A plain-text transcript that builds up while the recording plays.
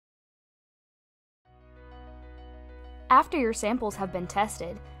After your samples have been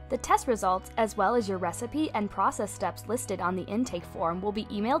tested, the test results as well as your recipe and process steps listed on the intake form will be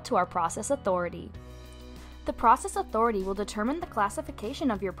emailed to our process authority. The process authority will determine the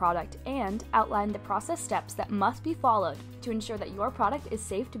classification of your product and outline the process steps that must be followed to ensure that your product is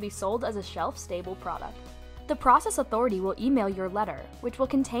safe to be sold as a shelf-stable product. The process authority will email your letter, which will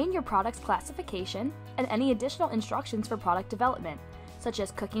contain your product's classification and any additional instructions for product development, such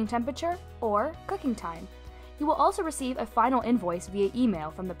as cooking temperature or cooking time. You will also receive a final invoice via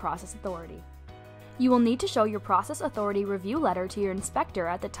email from the process authority. You will need to show your process authority review letter to your inspector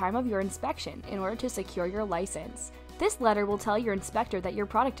at the time of your inspection in order to secure your license. This letter will tell your inspector that your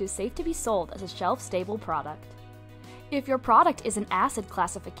product is safe to be sold as a shelf-stable product. If your product is an acid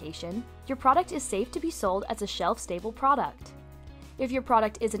classification, your product is safe to be sold as a shelf-stable product. If your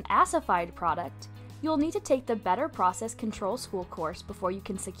product is an acidified product, you will need to take the Better Process Control School course before you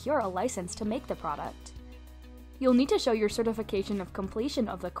can secure a license to make the product. You'll need to show your certification of completion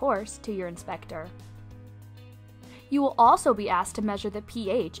of the course to your inspector. You will also be asked to measure the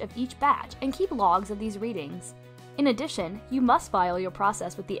pH of each batch and keep logs of these readings. In addition, you must file your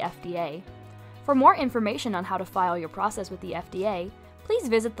process with the FDA. For more information on how to file your process with the FDA, please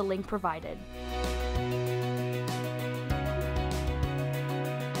visit the link provided.